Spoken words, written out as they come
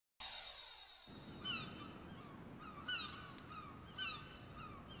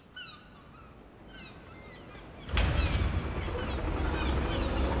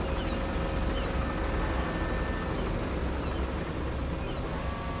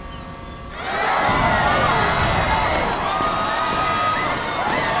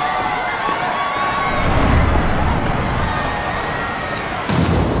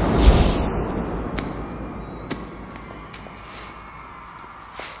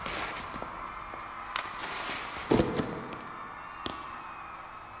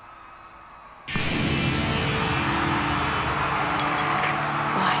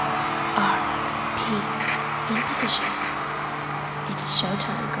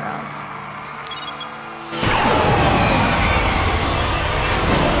else.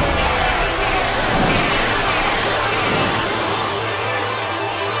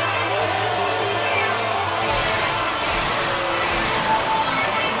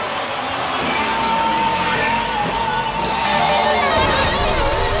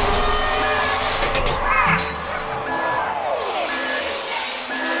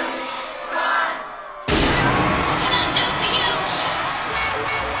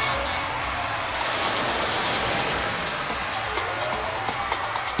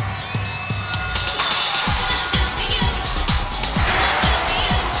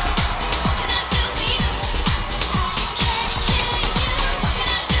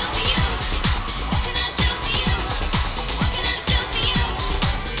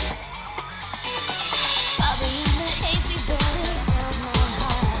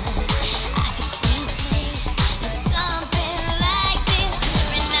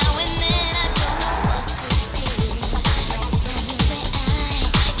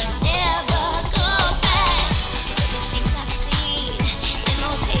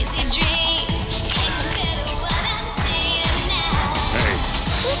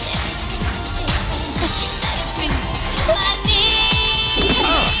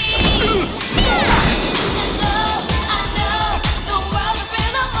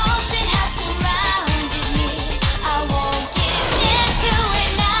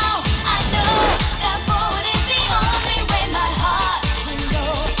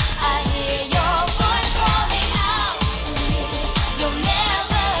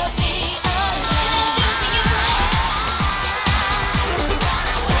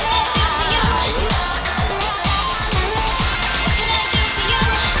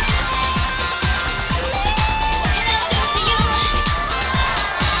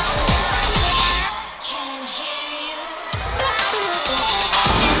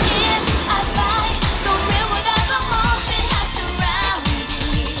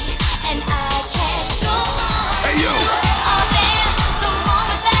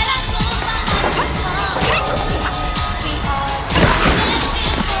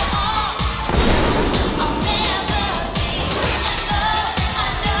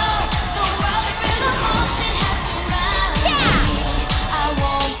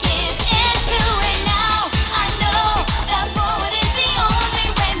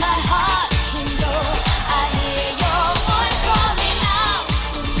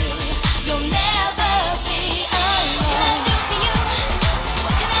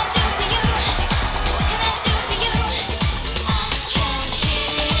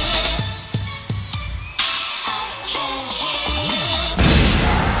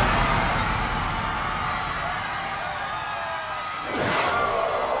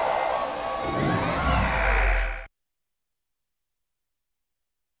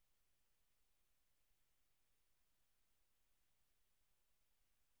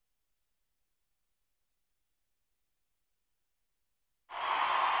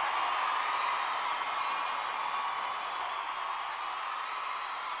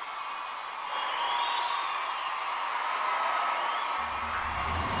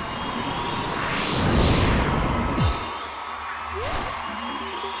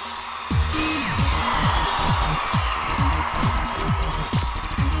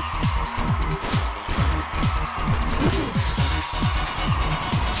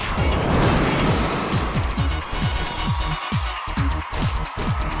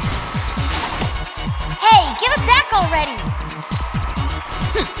 already!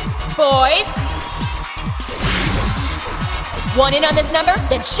 Boys! Want in on this number?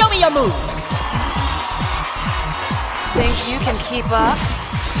 Then show me your moves! Think you can keep up?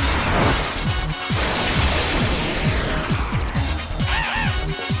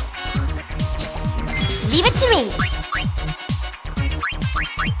 Leave it to me!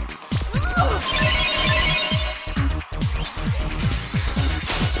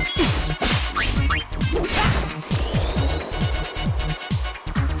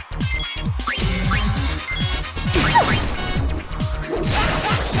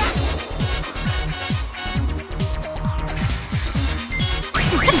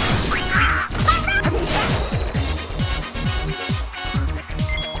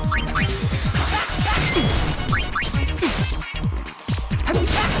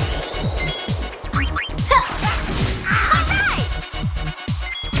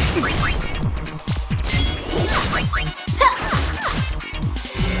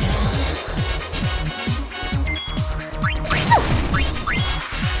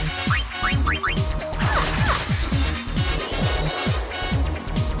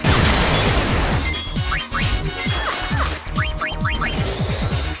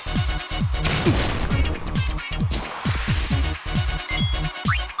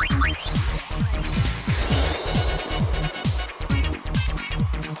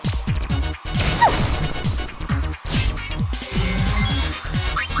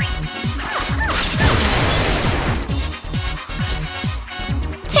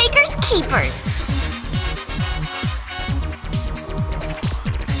 keepers.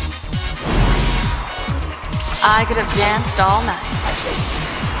 I could have danced all night.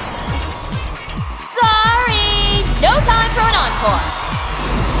 Sorry! No time for an encore.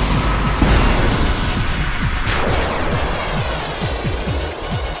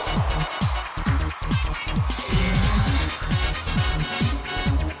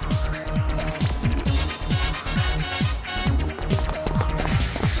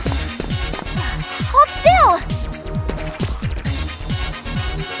 Hold still!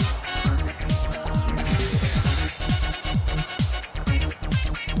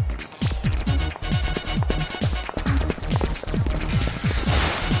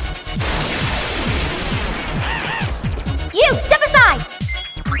 You, step aside!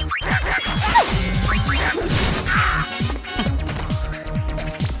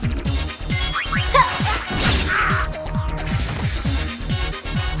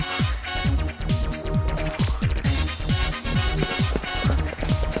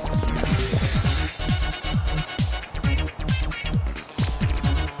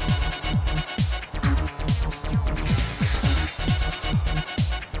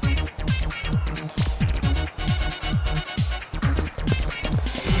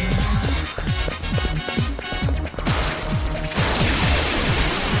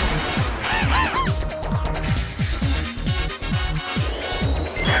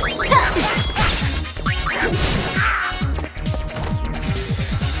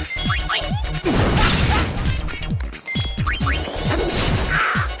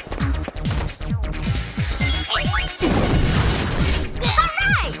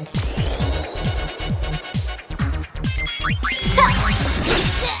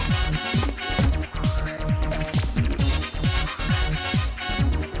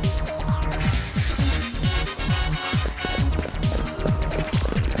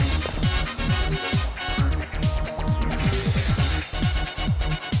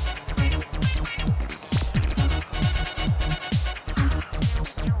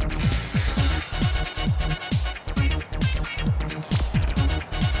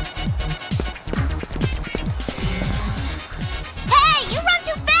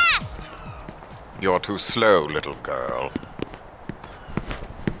 You're too slow, little girl.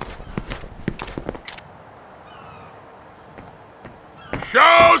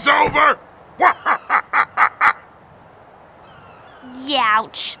 Show's over!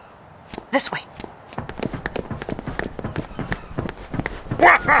 Youch. This way.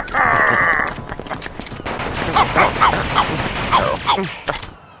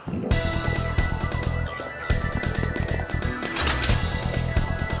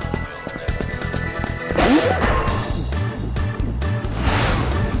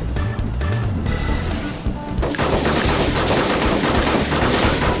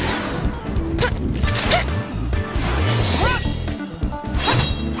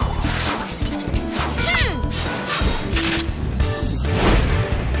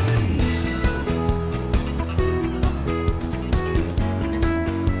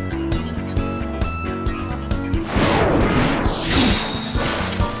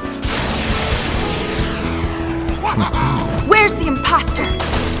 Where's the imposter?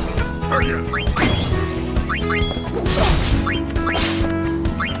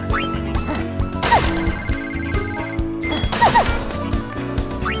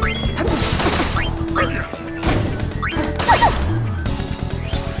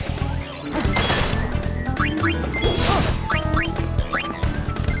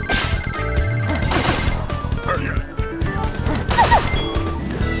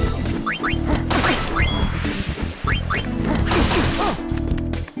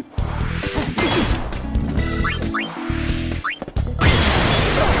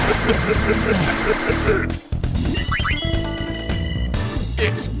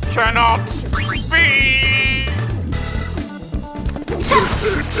 It cannot be!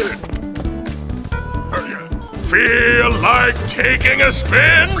 Feel like taking a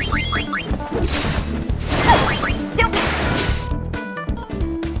spin?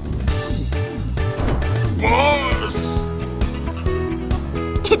 Boss!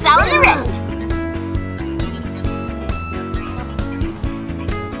 It's all in the wrist.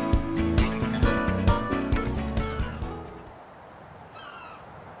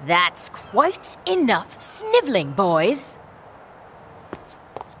 That's quite enough sniveling, boys.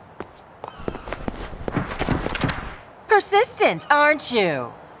 Persistent, aren't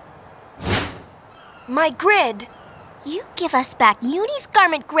you? My grid. You give us back Uni's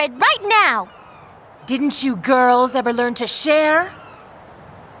garment grid right now. Didn't you girls ever learn to share?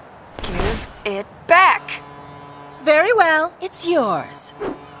 Give it back. Very well, it's yours.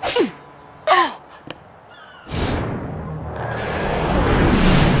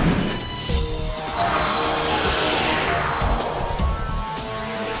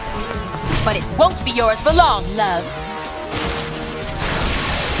 But it won't be yours for long, loves.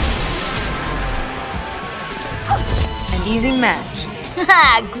 An easy match.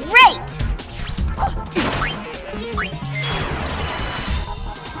 Ha! Great!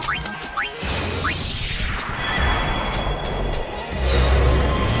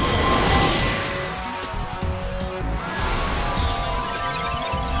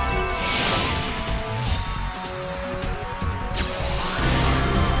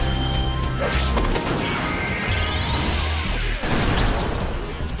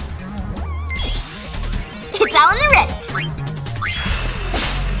 It's all in the wrist.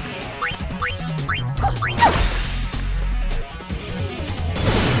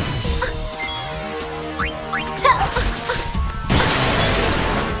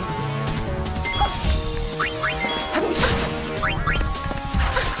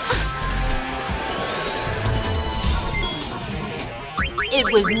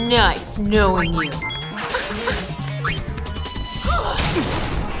 It was nice knowing you.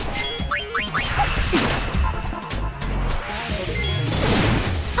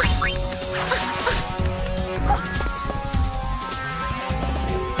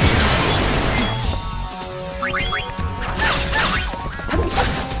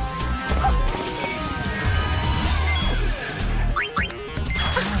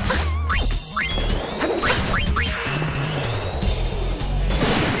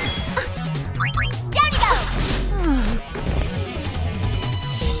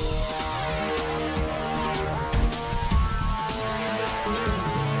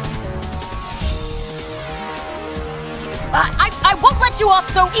 I won't let you off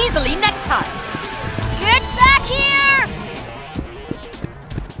so easily next time! Get back here!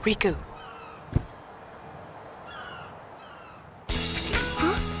 Riku.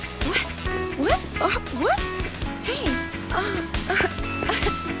 Huh? What? What? Hey,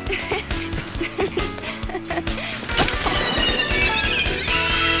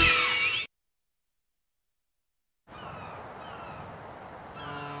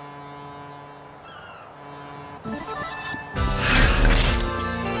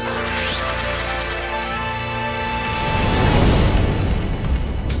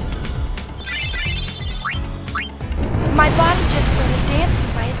 my body just started dancing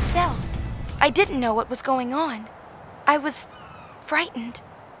by itself. I didn't know what was going on. I was frightened.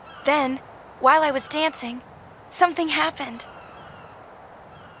 Then, while I was dancing, something happened.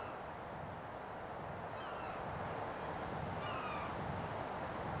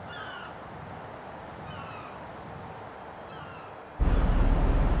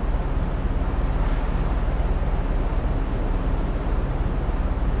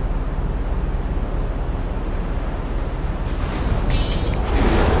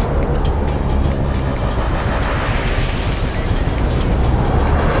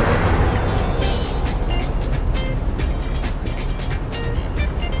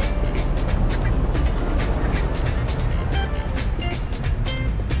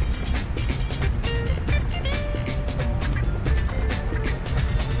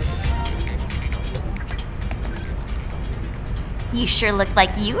 You sure looked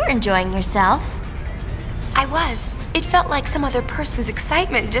like you were enjoying yourself. I was. It felt like some other person's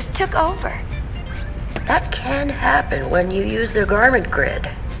excitement just took over. That can happen when you use the garment grid.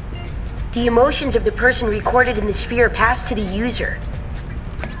 The emotions of the person recorded in the sphere pass to the user.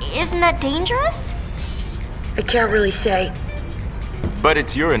 Isn't that dangerous? I can't really say. But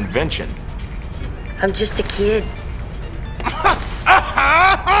it's your invention. I'm just a kid.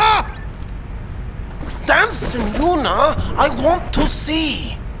 Dance, Yuna! I want to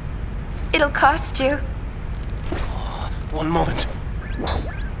see! It'll cost you. One moment.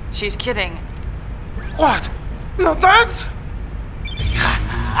 She's kidding. What? No dance?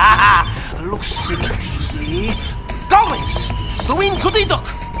 Looks sick, TV. Goings! Doing goody duck!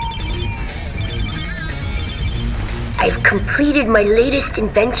 I've completed my latest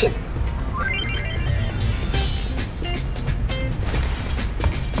invention.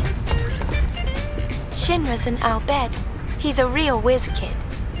 Shinra's an Al Bhed. He's a real whiz kid.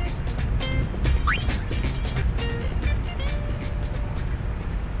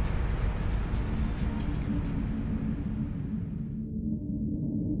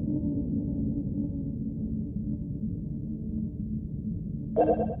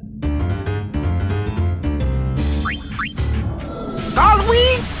 Oh.